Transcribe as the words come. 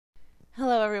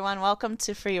Hello, everyone. Welcome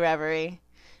to Free Reverie,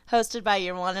 hosted by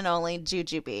your one and only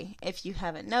Jujubee. If you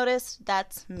haven't noticed,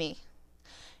 that's me.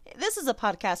 This is a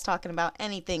podcast talking about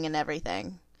anything and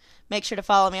everything. Make sure to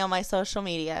follow me on my social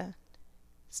media: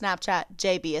 Snapchat,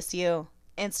 JBSU,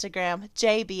 Instagram,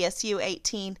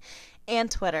 JBSU18, and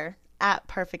Twitter,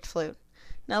 @PerfectFlute.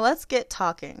 Now let's get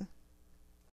talking.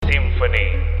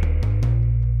 Symphony.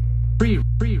 Free,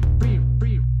 free, free,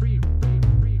 free, free, free,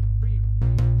 free,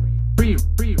 free, free, free,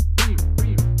 free,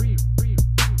 free, free, free,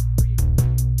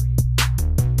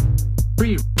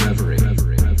 reverie.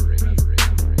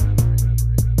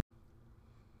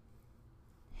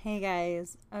 Hey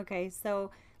guys. Okay,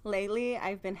 so lately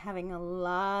I've been having a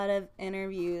lot of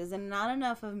interviews and not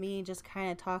enough of me just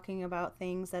kind of talking about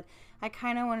things that I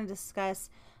kind of want to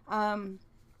discuss.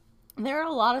 There are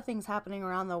a lot of things happening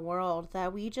around the world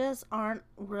that we just aren't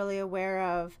really aware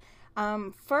of.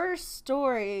 First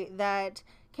story that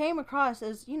came across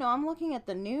is, I'm looking at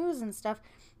the news and stuff.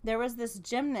 There was this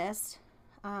gymnast,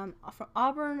 from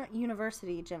Auburn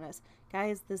University gymnast.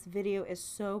 Guys, this video is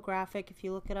so graphic if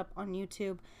you look it up on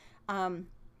YouTube.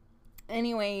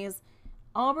 Anyways,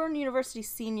 Auburn University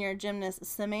senior gymnast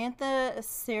Samantha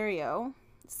Serio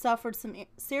suffered some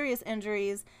serious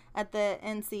injuries at the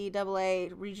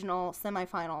NCAA regional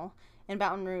semifinal in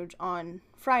Baton Rouge on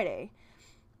Friday.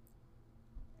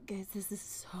 Guys, this is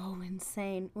so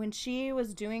insane. When she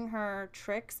was doing her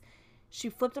tricks, she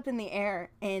flipped up in the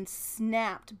air and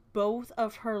snapped both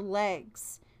of her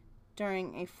legs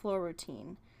during a floor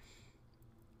routine.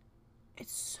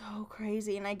 It's so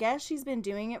crazy. And I guess she's been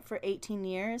doing it for 18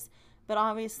 years. But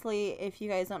obviously, if you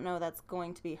guys don't know, that's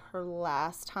going to be her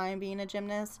last time being a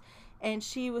gymnast. And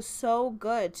she was so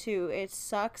good, too. It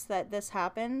sucks that this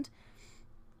happened.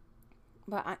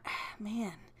 But,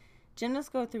 man, gymnasts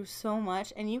go through so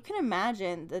much. And you can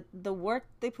imagine the work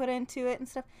they put into it and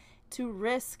stuff to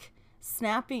risk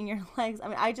snapping your legs. I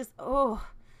mean,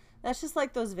 that's just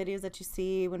like those videos that you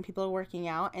see when people are working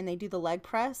out and they do the leg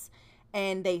press.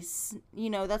 And they,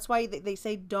 that's why they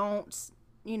say don't,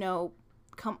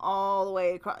 come all the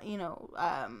way across,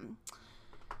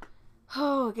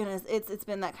 oh goodness, it's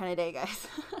been that kind of day, guys.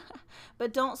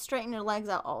 But don't straighten your legs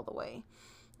out all the way.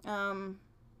 Kind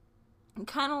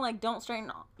of like don't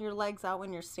straighten your legs out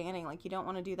when you're standing. Like, you don't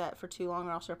want to do that for too long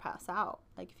or else you'll pass out.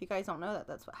 Like, if you guys don't know that,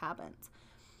 that's what happens.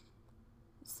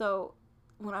 So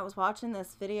when I was watching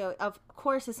this video, of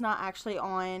course it's not actually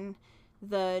on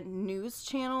the news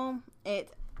channel.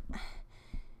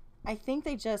 I think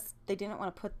they didn't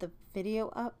want to put the video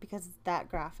up because it's that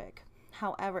graphic.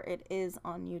 However, it is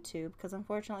on YouTube because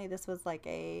unfortunately this was like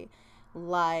a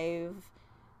live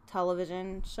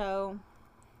television show.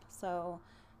 So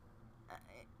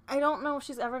I don't know if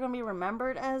she's ever going to be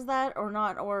remembered as that or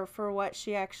not, or for what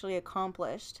she actually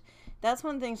accomplished. That's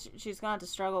one thing she's going to have to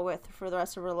struggle with for the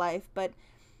rest of her life. But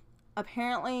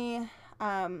apparently,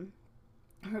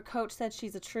 her coach said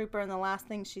she's a trooper, and the last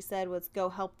thing she said was go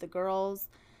help the girls.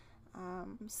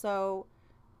 So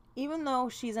even though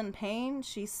she's in pain,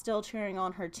 she's still cheering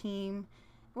on her team,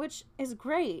 which is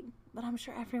great, but I'm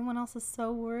sure everyone else is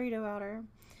so worried about her.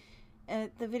 And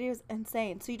the video is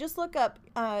insane. So you just look up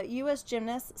U.S.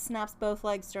 gymnast snaps both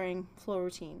legs during floor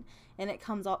routine, and it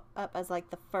comes up as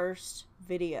like the first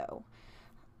video.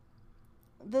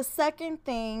 The second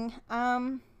thing,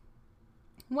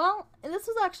 well, this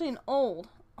was actually an old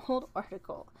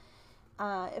article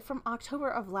from October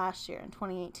of last year in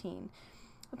 2018.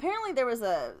 Apparently there was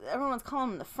everyone's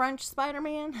calling him the French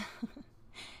Spider-Man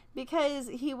because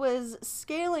he was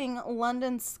scaling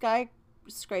London's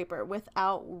skyscraper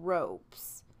without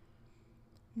ropes.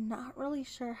 Not really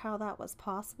sure how that was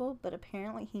possible, but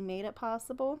apparently he made it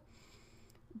possible.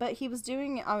 But he was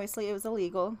doing it, obviously it was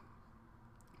illegal.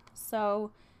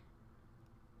 So,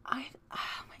 oh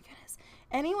my goodness.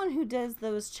 Anyone who does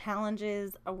those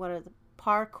challenges, or what are the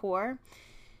parkour,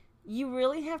 you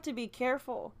really have to be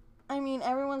careful. I mean,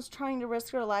 everyone's trying to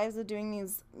risk their lives of doing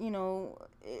these,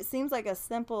 it seems like a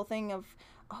simple thing of,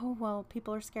 oh, well,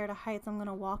 people are scared of heights. I'm going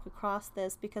to walk across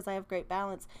this because I have great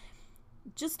balance.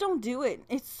 Just don't do it.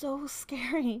 It's so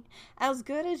scary. As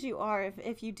good as you are,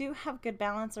 if you do have good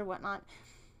balance or whatnot,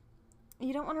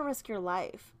 you don't want to risk your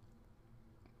life.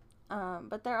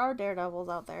 But there are daredevils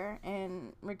out there,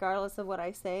 and regardless of what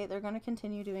I say, they're going to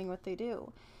continue doing what they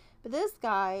do. But this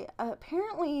guy,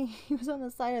 apparently he was on the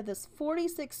side of this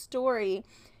 46-story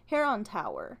Heron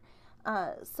Tower.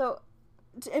 So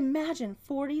imagine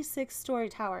 46-story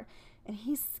tower, and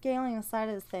he's scaling the side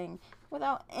of this thing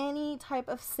without any type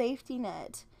of safety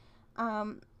net.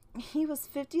 He was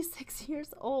 56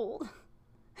 years old.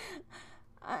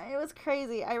 It was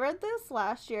crazy. I read this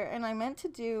last year, and I meant to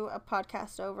do a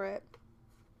podcast over it.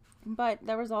 But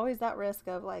there was always that risk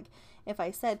of, like, if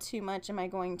I said too much, am I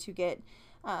going to get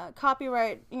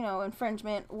copyright,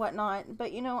 infringement, whatnot.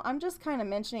 But, I'm just kind of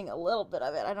mentioning a little bit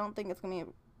of it. I don't think it's going to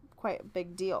be quite a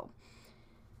big deal.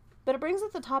 But it brings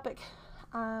up the topic,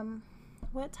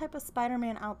 what type of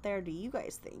Spider-Man out there do you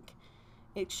guys think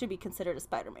it should be considered a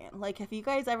Spider-Man? Like, have you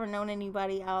guys ever known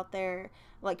anybody out there,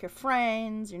 like your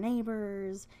friends, your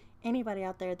neighbors, anybody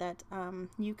out there that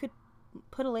you could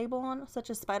put a label on, such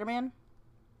as Spider-Man?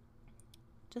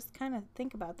 Just kind of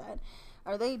think about that.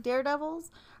 Are they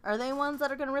daredevils? Are they ones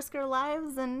that are going to risk their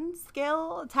lives and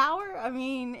scale a tower? I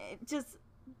mean, just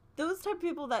those type of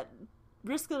people that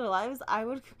risk their lives, I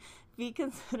would be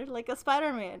considered like a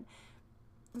Spider-Man.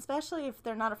 Especially if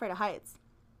they're not afraid of heights.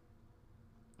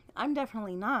 I'm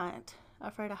definitely not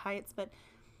afraid of heights, but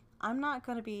I'm not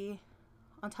going to be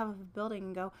on top of a building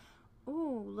and go,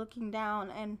 ooh, looking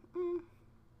down and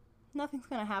nothing's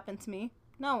going to happen to me.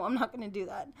 No, I'm not going to do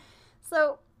that.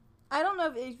 So, I don't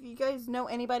know if you guys know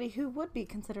anybody who would be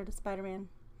considered a Spider-Man.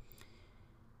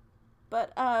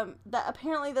 But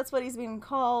apparently that's what he's being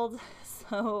called.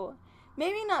 So,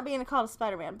 maybe not being called a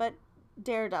Spider-Man, but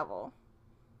Daredevil.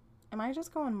 Am I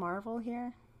just going Marvel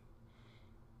here?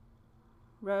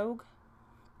 Rogue?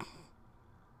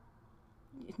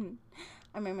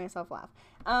 I made myself laugh.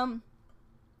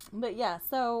 But yeah,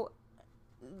 so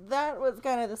that was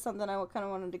kind of something I kind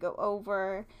of wanted to go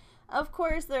over. Of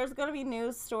course, there's going to be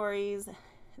news stories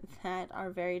that are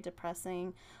very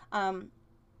depressing.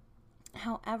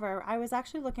 However, I was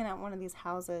actually looking at one of these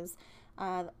houses.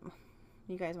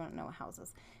 You guys want to know what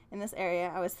houses. In this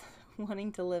area I was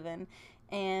wanting to live in.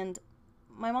 And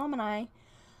my mom and I,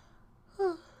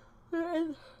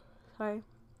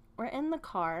 we're in the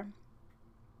car.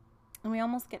 And we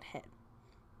almost get hit.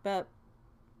 But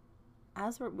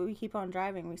as we keep on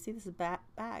driving, we see this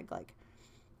bag, like,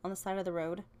 on the side of the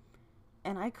road.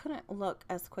 And I couldn't look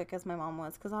as quick as my mom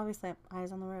was, because obviously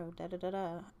eyes on the road,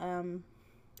 don't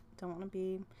want to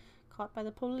be caught by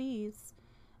the police.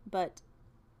 But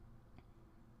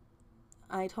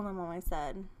I told my mom, I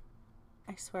said,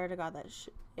 I swear to God that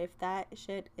if that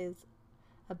shit is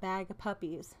a bag of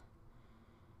puppies,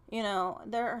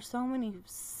 there are so many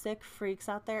sick freaks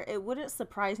out there. It wouldn't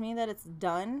surprise me that it's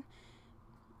done.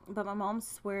 But my mom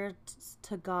swears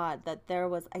to God that there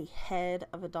was a head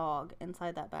of a dog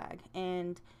inside that bag.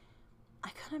 And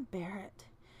I couldn't bear it.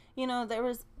 There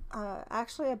was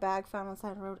actually a bag found on the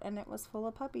side of the road, and it was full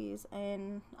of puppies.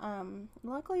 And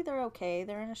luckily they're okay.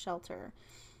 They're in a shelter.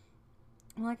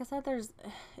 Like I said,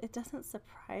 it doesn't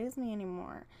surprise me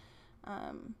anymore.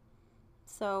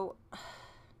 So,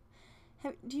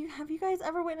 have you guys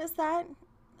ever witnessed that?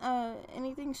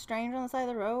 Anything strange on the side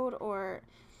of the road, or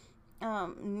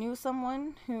knew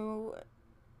someone who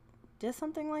did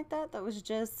something like that was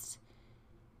just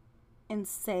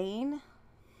insane?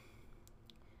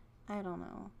 I don't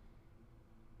know.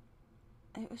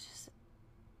 It was just,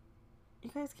 you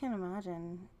guys can't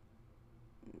imagine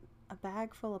a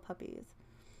bag full of puppies.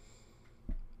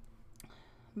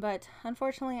 But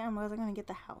unfortunately, I wasn't going to get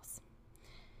the house.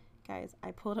 Guys,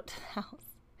 I pulled up to the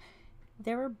house.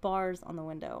 There were bars on the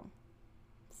window.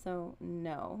 So,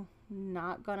 no,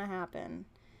 not gonna happen.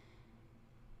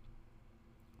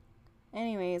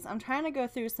 Anyways, I'm trying to go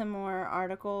through some more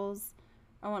articles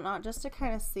and whatnot just to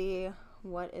kind of see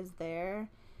what is there.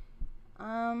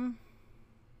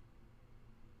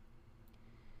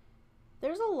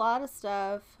 There's a lot of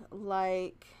stuff,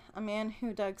 like a man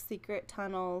who dug secret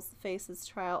tunnels faces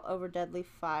trial over deadly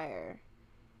fire.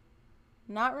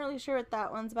 Not really sure what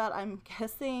that one's about. I'm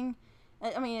guessing,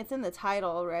 I mean, it's in the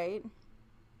title, right?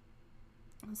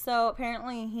 So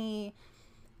apparently he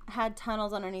had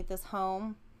tunnels underneath his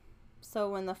home, so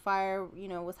when the fire,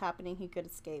 was happening, he could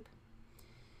escape.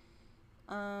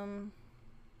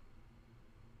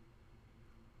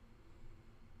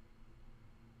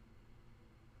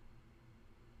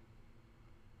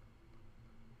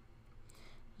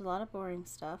 There's a lot of boring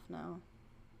stuff now.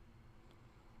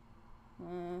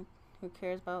 Who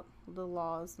cares about the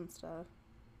laws and stuff?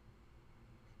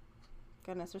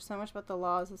 Goodness, there's so much about the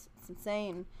laws. It's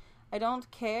insane. I don't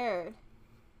care.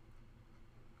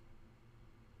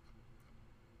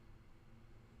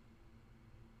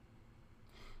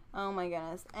 Oh my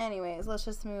goodness. Anyways, let's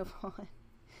just move on.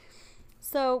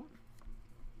 So,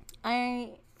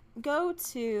 I go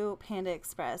to Panda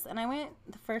Express, and I went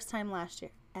the first time last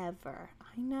year ever.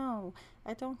 I know,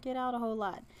 I don't get out a whole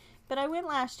lot. But I went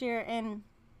last year, and,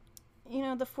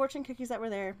 the fortune cookies that were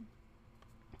there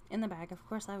in the bag, of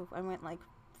course, I went like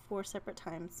 4 separate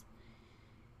times.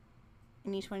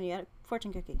 And each one you get a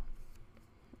fortune cookie.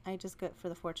 I just go for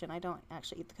the fortune. I don't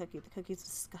actually eat the cookie. The cookie's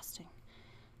disgusting.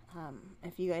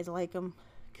 If you guys like them,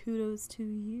 kudos to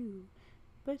you,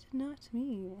 but not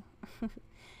me.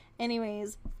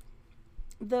 Anyways,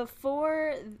 the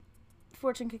 4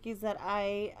 fortune cookies that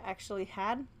I actually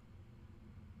had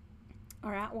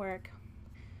are at work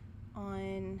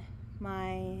on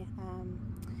my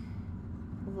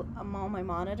on my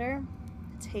monitor,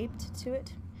 taped to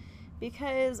it,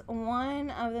 because one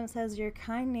of them says your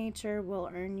kind nature will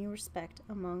earn you respect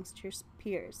amongst your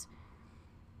peers.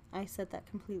 I said that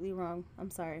completely wrong.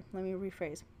 I'm sorry. Let me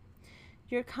rephrase.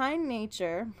 Your kind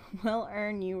nature will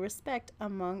earn you respect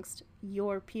amongst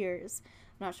your peers.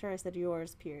 I'm not sure I said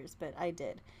yours peers, but I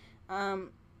did.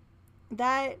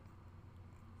 That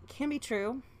can be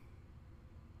true.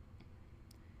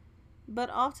 But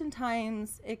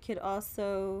oftentimes it could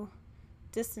also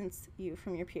distance you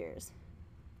from your peers.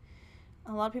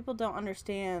 A lot of people don't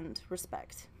understand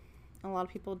respect. A lot of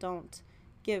people don't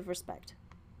give respect.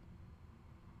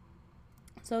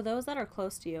 So those that are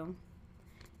close to you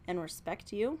and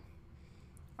respect you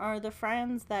are the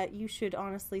friends that you should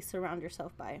honestly surround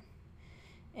yourself by.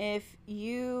 If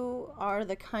you are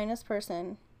the kindest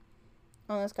person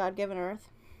on this God-given earth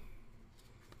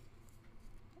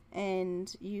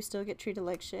and you still get treated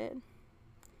like shit,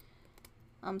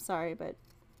 I'm sorry, but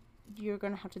you're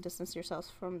going to have to distance yourself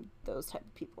from those type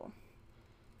of people.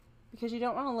 Because you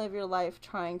don't want to live your life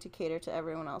trying to cater to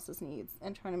everyone else's needs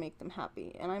and trying to make them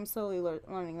happy. And I'm slowly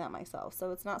learning that myself.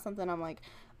 So it's not something I'm like,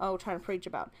 oh, trying to preach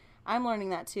about. I'm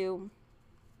learning that too.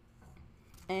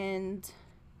 And,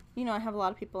 you know, I have a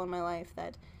lot of people in my life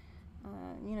that,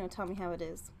 you know, tell me how it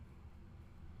is.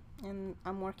 And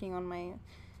I'm working on my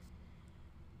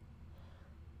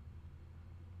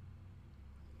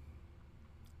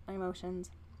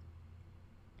emotions.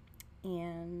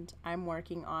 And I'm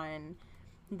working on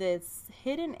this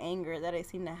hidden anger that I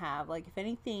seem to have. Like, if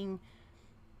anything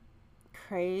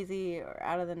crazy or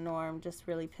out of the norm just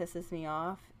really pisses me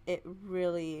off, it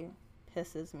really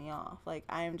pisses me off. Like,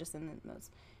 I am just in the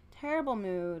most terrible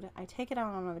mood. I take it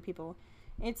out on other people.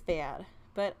 It's bad,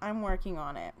 but I'm working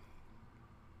on it.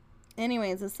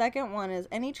 Anyways, the second one is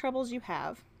any troubles you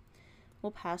have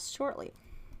will pass shortly.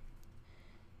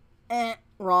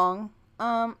 Wrong.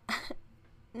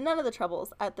 None of the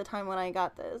troubles at the time when I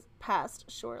got this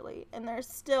passed shortly, and they're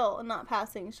still not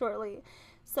passing shortly.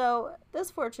 So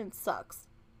this fortune sucks.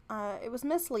 It was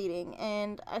misleading,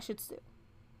 and I should sue.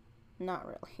 Not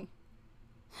really.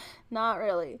 Not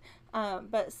really.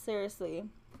 But seriously,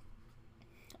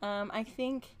 I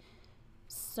think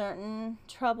certain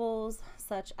troubles,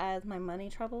 such as my money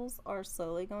troubles, are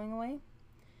slowly going away.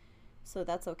 So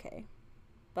that's okay.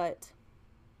 But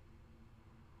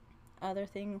other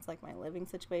things like my living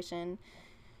situation,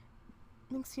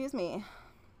 excuse me,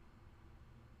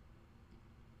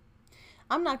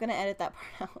 I'm not going to edit that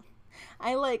part out.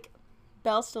 I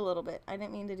belched a little bit. I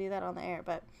didn't mean to do that on the air,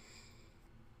 but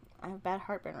I have bad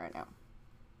heartburn right now.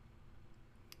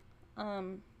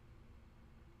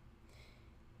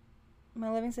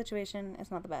 My living situation is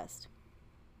not the best,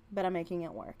 but I'm making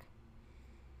it work.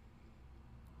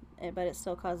 But it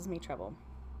still causes me trouble,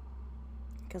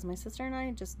 because my sister and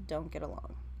I just don't get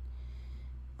along.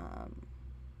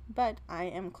 But I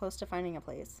am close to finding a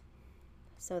place,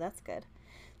 so that's good.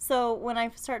 So when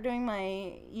I start doing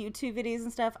my YouTube videos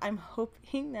and stuff, I'm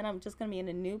hoping that I'm just going to be in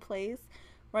a new place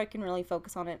where I can really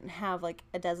focus on it and have like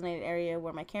a designated area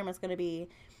where my camera's going to be,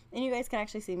 and you guys can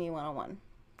actually see me one-on-one.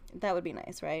 That would be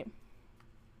nice, right?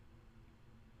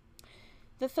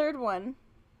 The third one,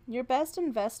 your best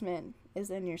investment is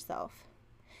in yourself.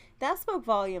 That spoke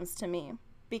volumes to me.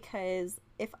 Because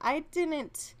if I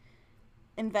didn't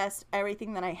invest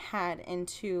everything that I had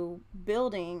into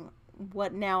building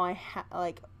what now I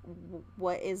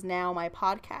what is now my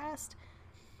podcast,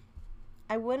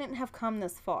 I wouldn't have come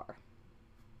this far.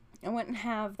 I wouldn't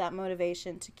have that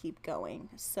motivation to keep going.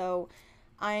 So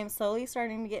I am slowly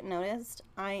starting to get noticed.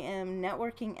 I am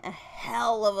networking a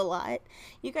hell of a lot.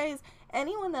 You guys,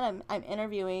 anyone that I'm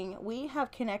interviewing, we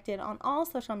have connected on all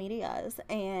social medias,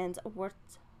 and we're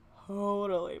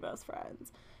totally best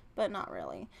friends, but not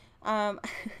really.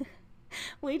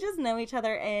 We just know each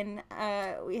other, and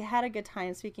we had a good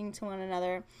time speaking to one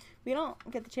another. We don't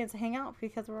get the chance to hang out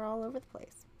because we're all over the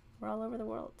place. We're all over the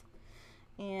world.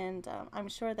 And I'm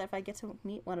sure that if I get to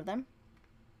meet one of them,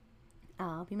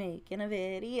 I'll be making a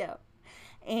video.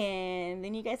 And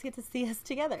then you guys get to see us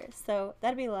together. So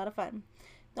that'd be a lot of fun.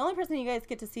 The only person you guys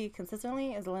get to see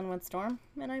consistently is Linwood Storm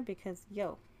and I, because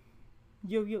yo,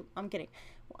 I'm kidding.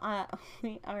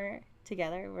 We are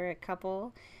together. We're a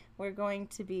couple. We're going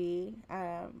to be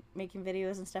making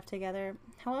videos and stuff together.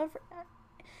 However,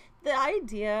 the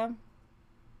idea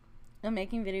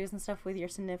making videos and stuff with your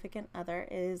significant other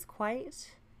is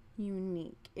quite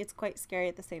unique. It's quite scary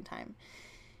at the same time.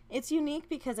 It's unique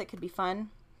because it could be fun.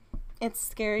 It's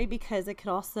scary because it could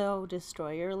also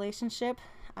destroy your relationship.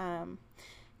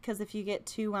 Because if you get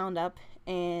too wound up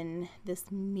in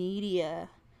this media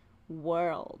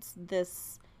world,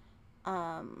 this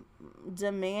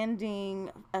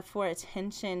demanding for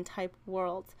attention type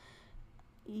world,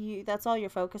 that's all your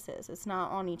focus is. It's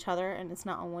not on each other, and it's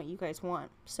not on what you guys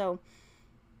want. So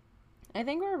I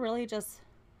think we're really just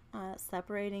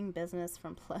separating business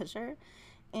from pleasure,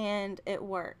 and it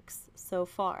works so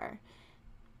far.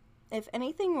 If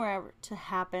anything were ever to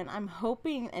happen, I'm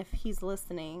hoping, if he's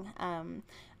listening, I'm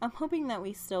hoping that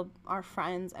we still are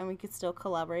friends and we could still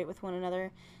collaborate with one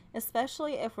another,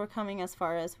 especially if we're coming as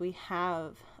far as we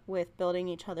have with building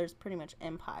each other's pretty much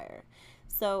empire.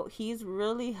 So he's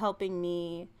really helping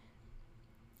me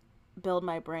build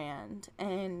my brand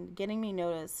and getting me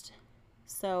noticed.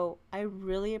 So I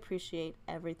really appreciate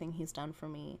everything he's done for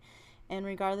me. And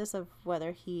regardless of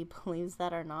whether he believes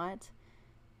that or not,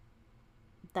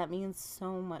 that means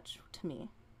so much to me.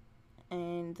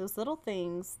 And those little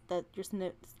things that your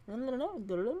I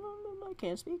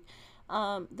can't speak.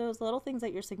 Those little things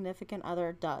that your significant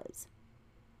other does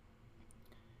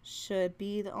should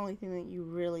be the only thing that you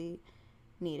really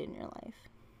need in your life.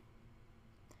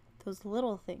 Those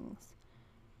little things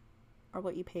are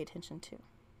what you pay attention to.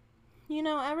 You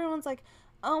know, everyone's like,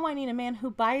 oh, I need a man who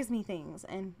buys me things.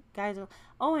 And guys are,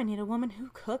 oh, I need a woman who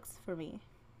cooks for me.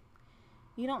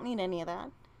 You don't need any of that.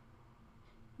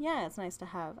 Yeah, it's nice to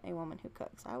have a woman who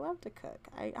cooks. I love to cook.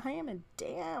 I am a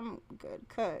damn good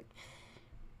cook.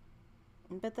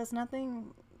 But that's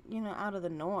nothing, out of the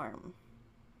norm.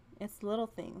 It's little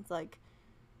things. Like,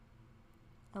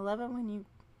 I love it when you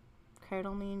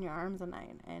cradle me in your arms at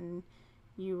night and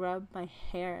you rub my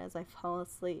hair as I fall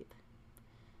asleep.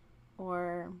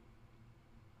 Or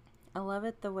I love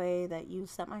it the way that you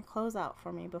set my clothes out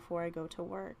for me before I go to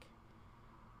work,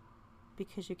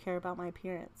 because you care about my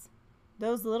appearance.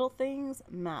 Those little things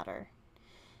matter.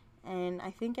 And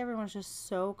I think everyone's just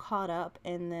so caught up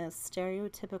in this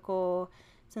stereotypical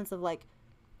sense of like,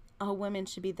 oh, women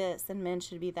should be this and men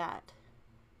should be that.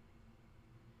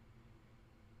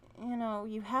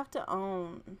 You have to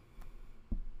own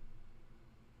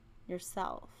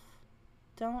yourself.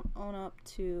 Don't own up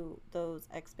to those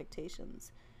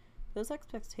expectations. Those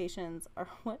expectations are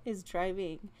what is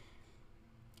driving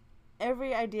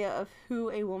every idea of who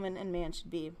a woman and man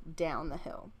should be down the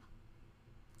hill,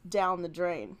 down the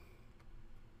drain,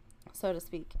 so to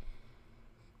speak.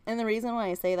 And the reason why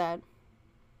I say that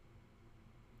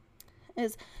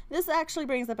is this actually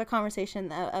brings up a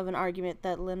conversation of an argument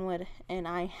that Linwood and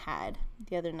I had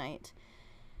the other night.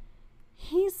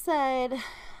 He said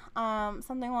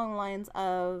something along the lines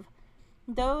of,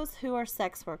 those who are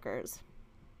sex workers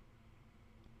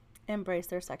embrace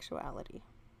their sexuality.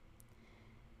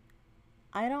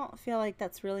 I don't feel like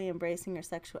that's really embracing your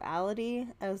sexuality,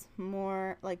 as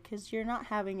more like, because you're not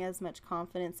having as much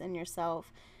confidence in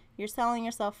yourself. You're selling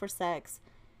yourself for sex.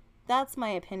 That's my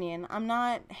opinion. I'm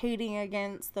not hating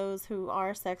against those who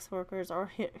are sex workers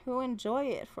or who enjoy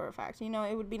it for a fact.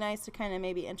 It would be nice to kind of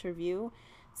maybe interview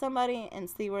somebody and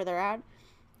see where they're at.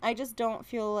 I just don't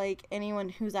feel like anyone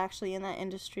who's actually in that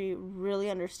industry really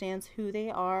understands who they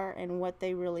are and what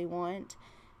they really want,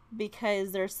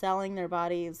 because they're selling their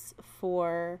bodies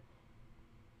for,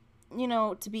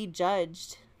 to be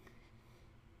judged.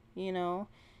 I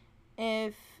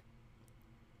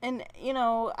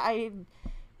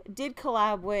did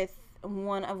collab with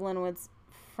one of Linwood's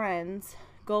friends,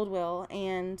 Goldwill,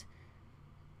 and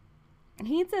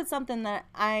he said something that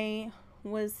I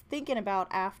was thinking about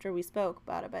after we spoke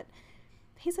about it, but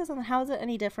he said something, how is it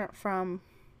any different from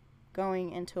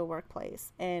going into a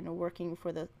workplace and working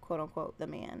for the quote-unquote the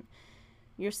man?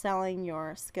 You're selling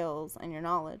your skills and your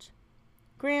knowledge.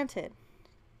 Granted.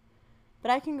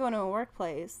 But I can go into a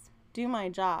workplace, do my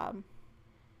job,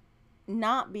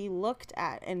 not be looked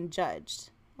at and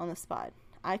judged on the spot.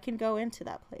 I can go into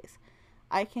that place.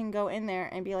 I can go in there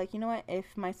and be like, you know what, if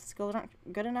my skills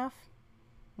aren't good enough,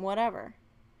 whatever.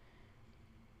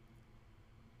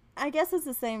 I guess it's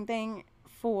the same thing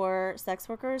for sex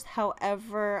workers.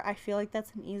 However, I feel like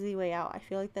that's an easy way out. I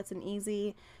feel like that's an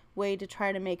easy way to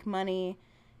try to make money,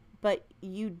 but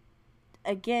you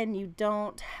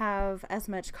don't have as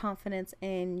much confidence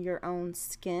in your own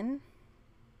skin.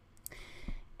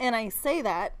 And I say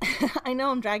that, I know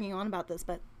I'm dragging on about this,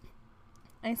 but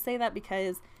I say that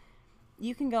because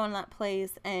you can go in that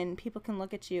place and people can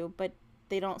look at you, but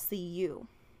they don't see you.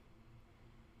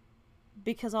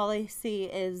 Because all they see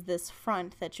is this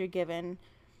front that you're given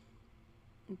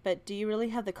But do you really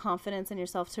have the confidence in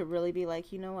yourself to really be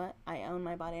like, you know what? I own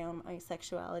my body, I own my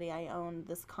sexuality, I own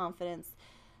this confidence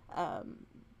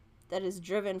that is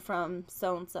driven from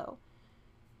so-and-so.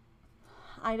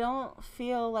 I don't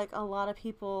feel like a lot of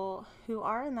people who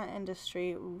are in that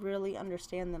industry really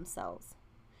understand themselves.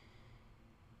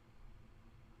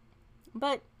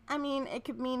 But, I mean, it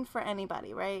could mean for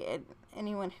anybody, right?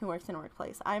 Anyone who works in a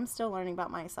workplace. I'm still learning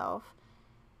about myself.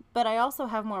 But I also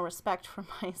have more respect for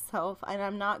myself. And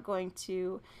I'm not going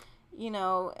to,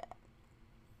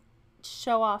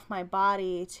 show off my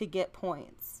body to get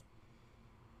points.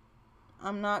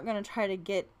 I'm not going to try to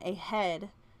get ahead.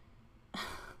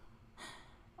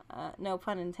 No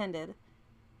pun intended.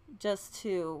 Just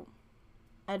to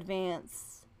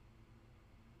advance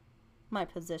my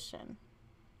position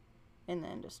in the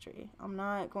industry. I'm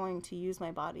not going to use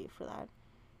my body for that.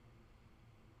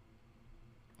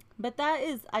 But that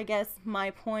is, I guess,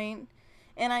 my point.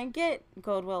 And I get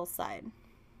Goldwell's side.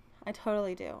 I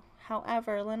totally do.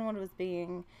 However, Linwood was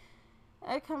being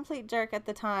a complete jerk at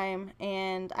the time.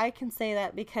 And I can say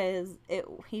that because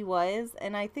he was.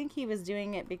 And I think he was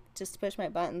doing it just to push my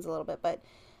buttons a little bit. But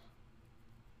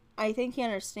I think he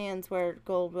understands where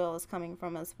Goldwell is coming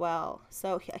from as well.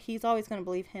 So he's always going to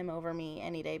believe him over me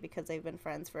any day because they've been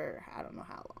friends for I don't know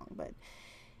how long. But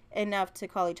enough to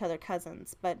call each other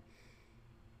cousins. But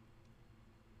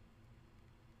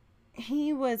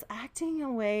he was acting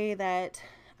a way that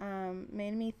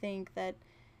made me think that,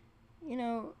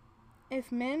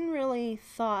 if men really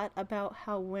thought about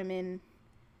how women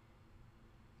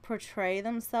portray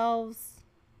themselves,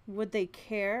 would they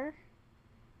care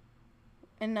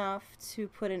enough to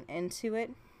put an end to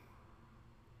it?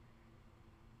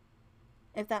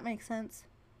 If that makes sense.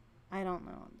 I don't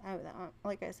know.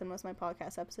 Like I said, most of my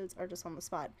podcast episodes are just on the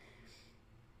spot.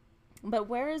 But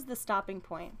where is the stopping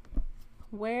point?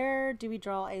 Where do we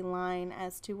draw a line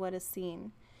as to what is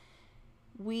seen?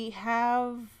 We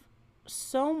have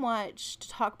so much to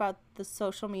talk about the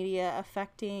social media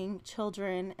affecting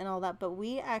children and all that, but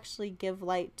we actually give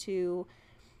light to,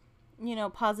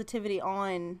 positivity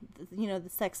on, the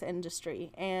sex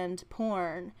industry and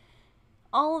porn,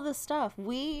 all of this stuff.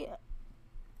 We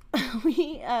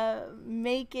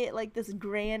make it like this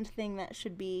grand thing that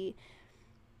should be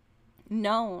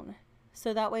known,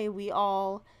 so that way we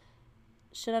all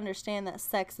should understand that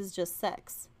sex is just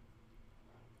sex,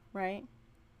 right?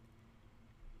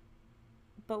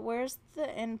 But where's the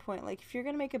end point? Like, if you're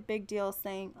going to make a big deal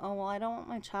saying, oh, well, I don't want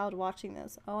my child watching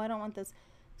this. Oh, I don't want this.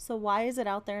 So why is it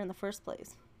out there in the first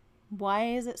place? Why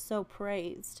is it so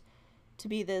praised to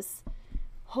be this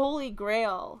holy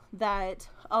grail that,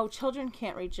 oh, children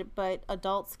can't reach it, but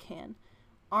adults can?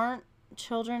 Aren't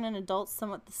children and adults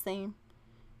somewhat the same?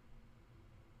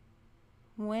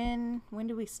 When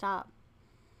do we stop?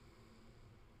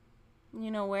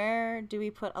 Where do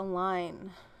we put a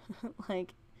line?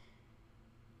 Like,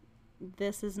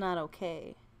 this is not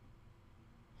okay.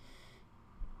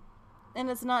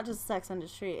 And it's not just sex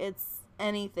industry, it's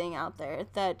anything out there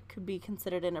that could be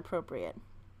considered inappropriate.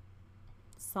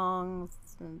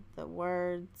 Songs and the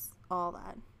words, all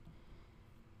that.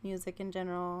 Music in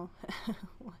general.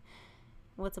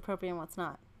 What's appropriate and what's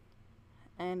not.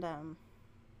 And, I'm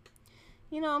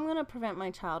going to prevent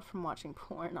my child from watching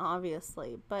porn,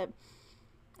 obviously. But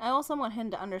I also want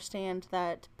him to understand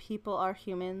that people are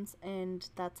humans and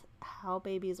that's how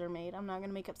babies are made. I'm not going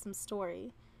to make up some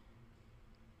story.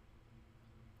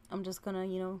 I'm just going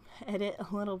to, edit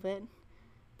a little bit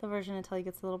the version until he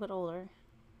gets a little bit older.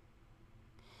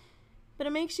 But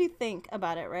it makes you think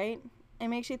about it, right? It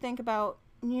makes you think about,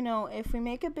 if we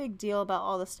make a big deal about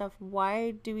all this stuff,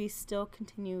 why do we still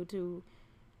continue to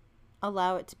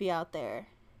allow it to be out there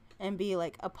and be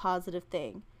like a positive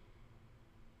thing?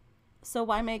 So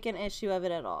why make an issue of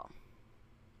it at all?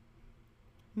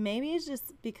 Maybe it's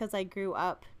just because I grew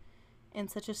up in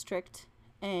such a strict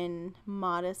and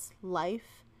modest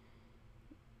life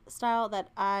style that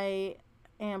I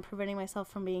am preventing myself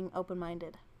from being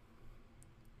open-minded.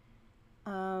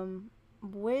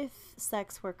 With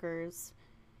sex workers,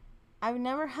 I've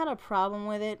never had a problem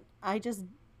with it. I just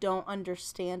don't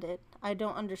understand it. I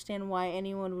don't understand why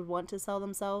anyone would want to sell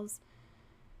themselves.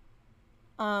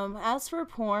 As for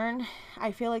porn,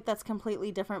 I feel like that's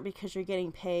completely different because you're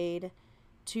getting paid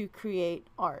to create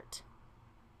art.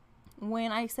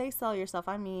 When I say sell yourself,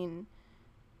 I mean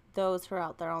those who are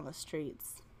out there on the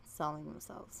streets selling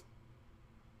themselves.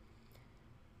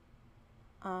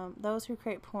 Those who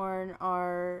create porn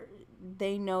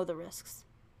they know the risks.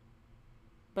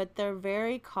 But they're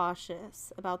very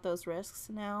cautious about those risks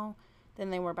now than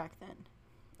they were back then.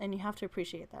 And you have to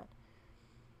appreciate that.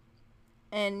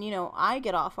 And, I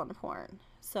get off on porn.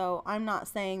 So I'm not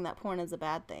saying that porn is a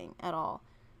bad thing at all.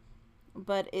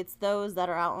 But it's those that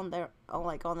are out on their,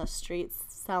 like, on the streets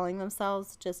selling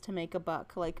themselves just to make a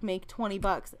buck. Like, make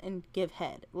 $20 and give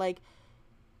head. Like,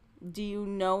 do you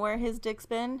know where his dick's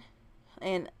been?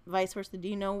 And vice versa, do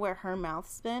you know where her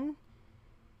mouth's been?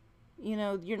 You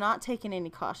know, you're not taking any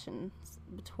cautions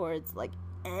towards, like,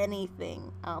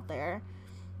 anything out there.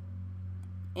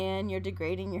 And you're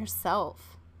degrading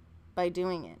yourself by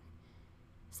doing it.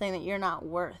 Saying that you're not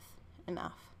worth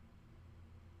enough.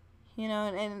 You know,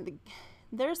 and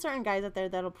there are certain guys out there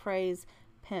that'll praise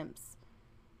pimps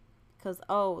because,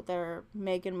 oh, they're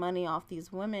making money off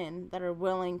these women that are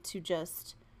willing to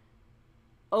just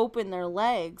open their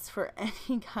legs for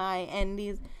any guy.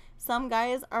 And some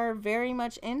guys are very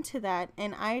much into that,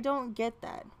 and I don't get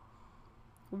that.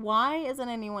 Why isn't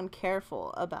anyone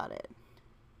careful about it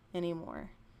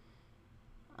anymore?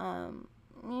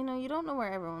 You know, you don't know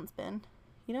where everyone's been.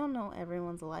 You don't know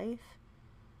everyone's life.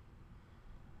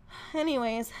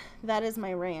 Anyways, that is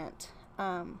my rant.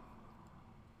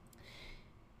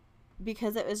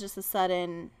 Because it was just a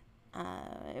sudden,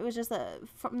 it was just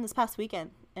from this past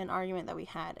weekend, an argument that we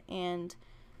had. And,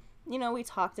 you know, we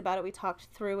talked about it, we talked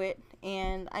through it,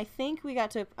 and I think we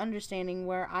got to understanding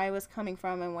where I was coming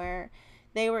from and where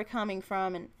they were coming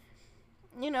from, and,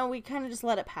 you know, we kind of just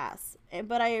let it pass.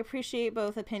 But I appreciate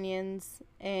both opinions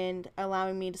and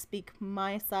allowing me to speak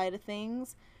my side of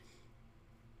things.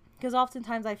 Because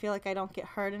oftentimes I feel like I don't get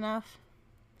heard enough.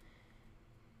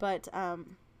 But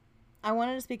I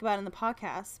wanted to speak about it in the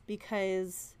podcast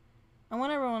because I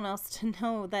want everyone else to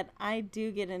know that I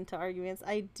do get into arguments.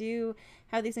 I do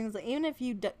have these things. Even if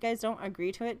you guys don't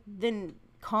agree to it, then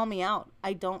call me out.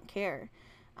 I don't care.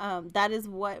 That is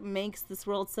what makes this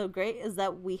world so great, is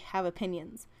that we have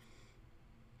opinions.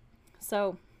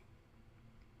 So,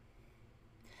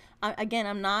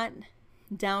 I'm not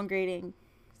downgrading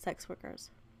sex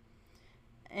workers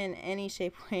in any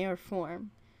shape, way, or form.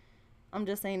 I'm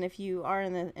just saying, if you are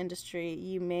in the industry,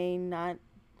 you may not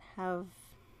have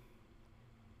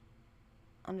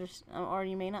or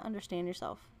you may not understand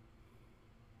yourself.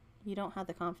 You don't have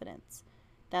the confidence,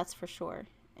 that's for sure,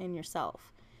 in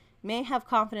yourself. You may have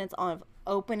confidence on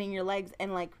opening your legs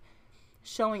and, like,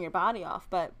 showing your body off,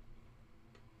 but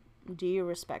do you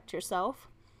respect yourself?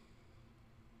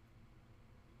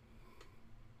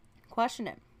 Question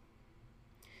it.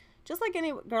 Just like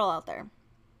any girl out there,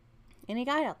 any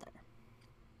guy out there,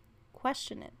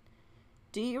 question it.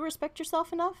 Do you respect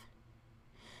yourself enough?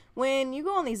 When you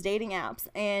go on these dating apps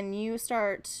and you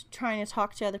start trying to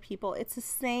talk to other people, it's the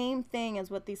same thing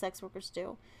as what these sex workers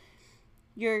do.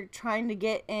 You're trying to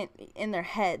get in their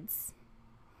heads.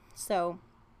 So,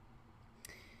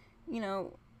 you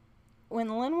know,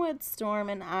 when Linwood Storm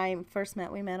and I first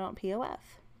met, we met on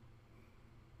POF.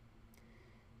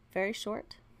 Very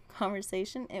short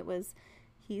conversation. It was,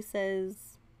 he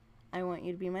says, I want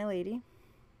you to be my lady.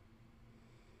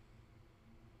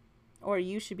 Or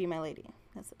you should be my lady.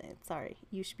 Sorry,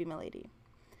 you should be my lady.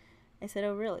 I said,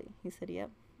 oh, really? He said, yep.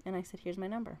 And I said, here's my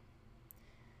number.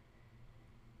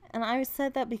 And I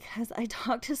said that because I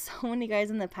talked to so many guys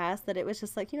in the past that it was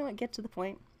just like, you know what, get to the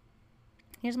point.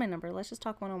 Here's my number. Let's just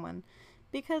talk one-on-one.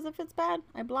 Because if it's bad,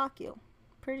 I block you.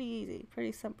 Pretty easy.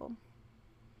 Pretty simple.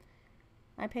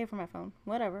 I pay for my phone.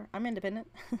 Whatever. I'm independent.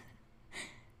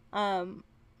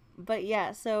 But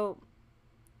yeah, so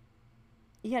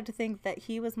you have to think that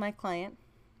he was my client.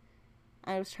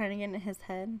 I was trying to get into his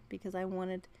head because I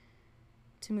wanted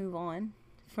to move on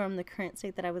from the current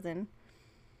state that I was in.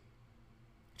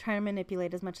 Trying to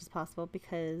manipulate as much as possible,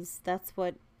 because that's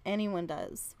what anyone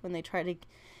does when they try to,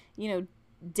 you know,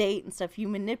 date and stuff. You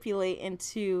manipulate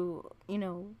into, you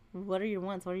know, what are your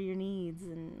wants, what are your needs,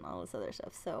 and all this other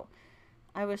stuff. So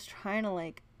I was trying to,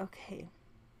 like, okay,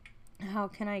 how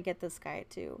can I get this guy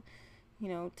to, you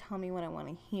know, tell me what I want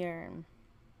to hear?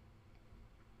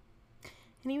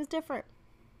 And he was different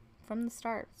from the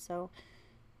start. So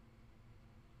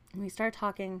we started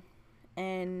talking,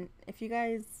 and if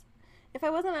I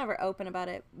wasn't ever open about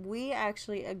it, we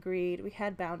actually agreed, we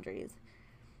had boundaries.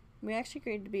 We actually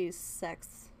agreed to be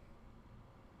sex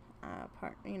it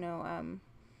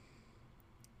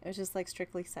was just like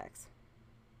strictly sex.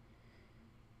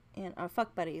 And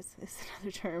fuck buddies is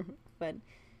another term, but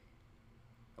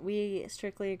we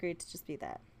strictly agreed to just be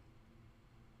that.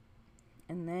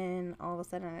 And then all of a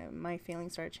sudden my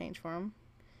feelings started to change for him,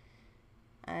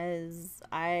 as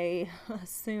I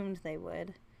assumed they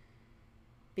would,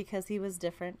 because he was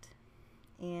different.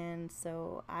 And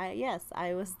so I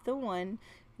was the one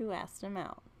who asked him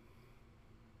out.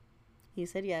 He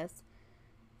said yes,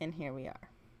 and here we are.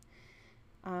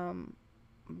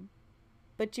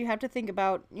 But you have to think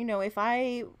about, if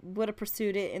I would have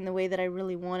pursued it in the way that I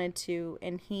really wanted to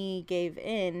and he gave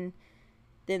in,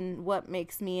 then what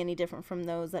makes me any different from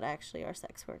those that actually are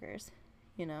sex workers,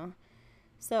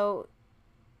 So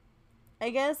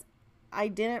I guess I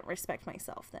didn't respect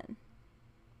myself then.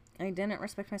 I didn't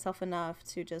respect myself enough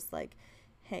to just like,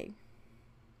 hey,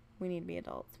 we need to be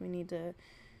adults. I need to,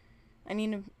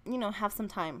 have some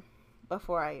time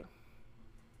before I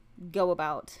go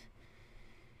about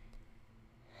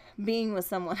being with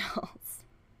someone else.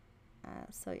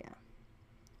 So yeah,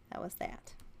 that was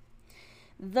that.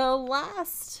 The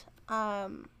last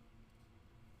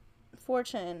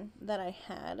fortune that I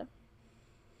had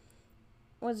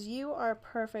was you are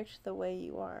perfect the way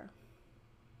you are.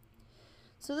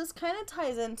 So this kind of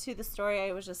ties into the story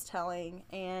I was just telling,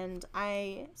 and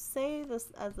I say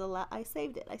this as I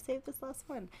saved it. I saved this last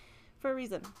one for a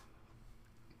reason.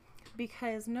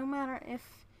 Because no matter if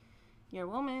you're a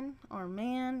woman or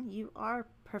man, you are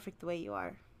perfect the way you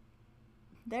are.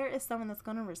 There is someone that's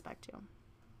going to respect you.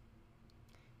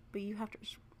 But you have to...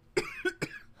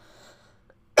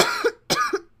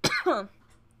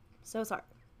 So sorry.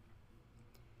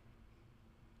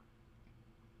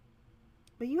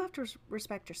 But you have to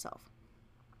respect yourself.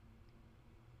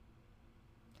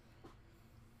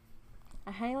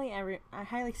 I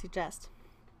highly suggest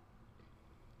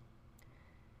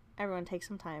everyone take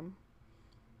some time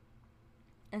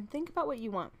and think about what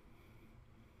you want.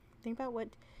 Think about what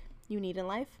you need in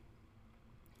life.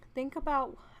 Think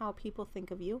about how people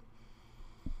think of you.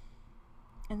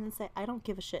 And then say, I don't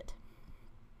give a shit.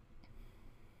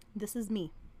 This is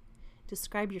me.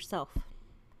 Describe yourself.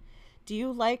 Do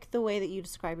you like the way that you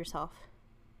describe yourself?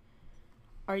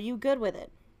 Are you good with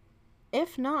it?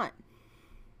 If not,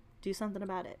 do something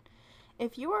about it.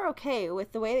 If you are okay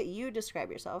with the way that you describe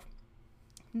yourself,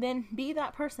 then be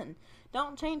that person.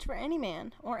 Don't change for any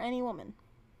man or any woman.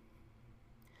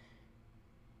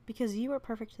 Because you are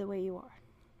perfect the way you are.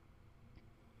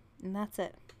 And that's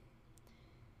it.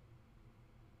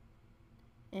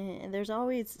 And there's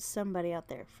always somebody out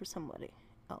there for somebody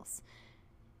else.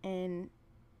 And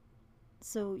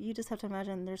so you just have to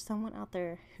imagine there's someone out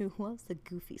there who loves the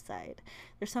goofy side.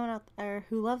 There's someone out there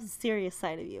who loves the serious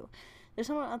side of you. There's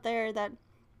someone out there that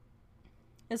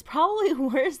is probably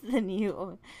worse than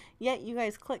you, yet you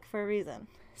guys click for a reason.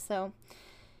 So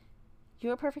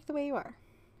you're perfect the way you are.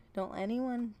 Don't let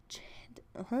anyone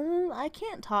I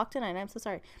can't talk tonight. I'm so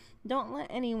sorry. Don't let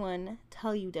anyone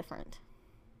tell you different.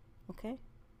 Okay?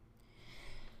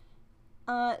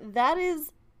 That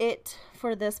is it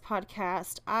for this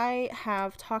podcast. I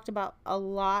have talked about a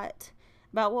lot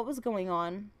about what was going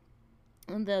on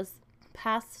in this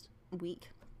past week.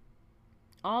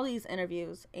 All these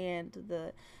interviews and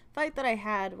the fight that I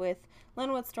had with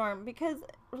Linwood Storm, because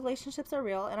relationships are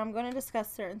real, and I'm going to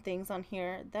discuss certain things on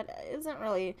here that isn't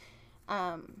really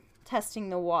testing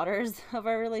the waters of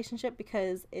our relationship,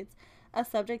 because it's a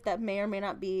subject that may or may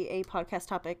not be a podcast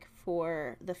topic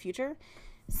for the future.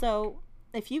 So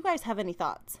if you guys have any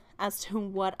thoughts as to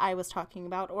what I was talking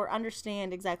about or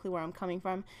understand exactly where I'm coming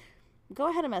from, go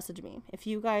ahead and message me. If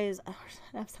you guys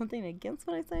have something against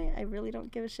what I say, I really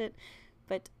don't give a shit.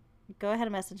 But go ahead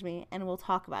and message me and we'll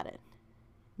talk about it.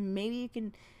 Maybe you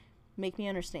can make me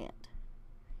understand,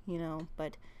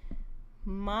 but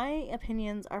my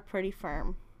opinions are pretty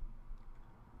firm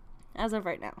as of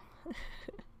right now.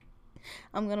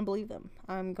 I'm going to believe them.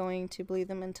 I'm going to believe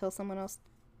them until someone else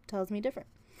tells me different.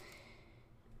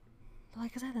 But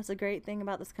like I said, that's a great thing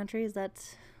about this country, is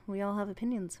that we all have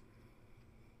opinions.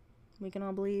 We can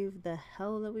all believe the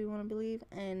hell that we want to believe,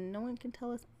 and no one can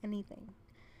tell us anything.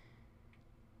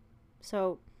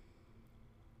 So,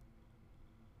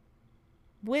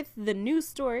 with the news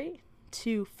story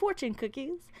to fortune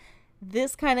cookies,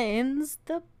 this kind of ends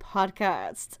the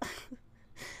podcast.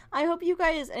 I hope you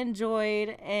guys enjoyed,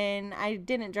 and I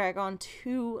didn't drag on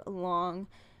too long.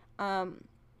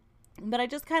 But I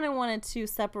just kind of wanted to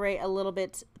separate a little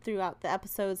bit throughout the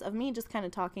episodes of me just kind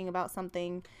of talking about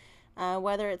something,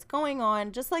 whether it's going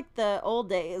on, just like the old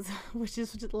days, which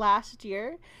is last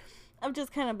year, of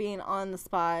just kind of being on the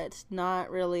spot, not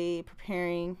really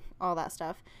preparing, all that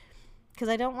stuff. Because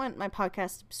I don't want my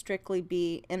podcast to strictly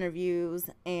be interviews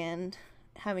and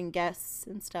having guests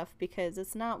and stuff, because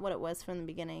it's not what it was from the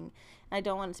beginning. I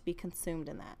don't want it to be consumed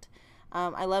in that.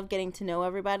 I love getting to know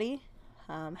everybody.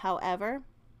 However,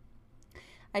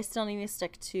 I still need to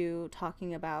stick to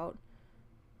talking about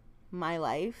my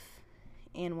life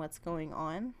and what's going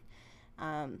on.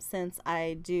 Since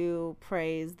I do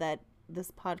praise that this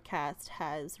podcast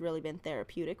has really been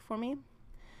therapeutic for me.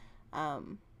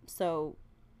 So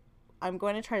I'm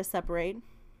going to try to separate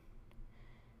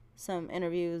some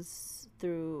interviews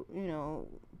through,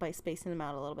 by spacing them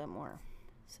out a little bit more.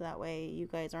 So that way you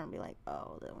guys aren't be like,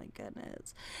 oh my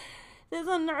goodness, there's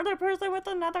another person with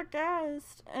another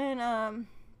guest. And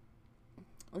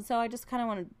so I just kind of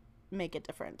want to make it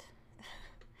different.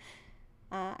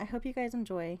 I hope you guys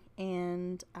enjoy,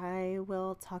 and I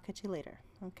will talk at you later.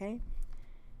 Okay?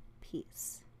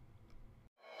 Peace.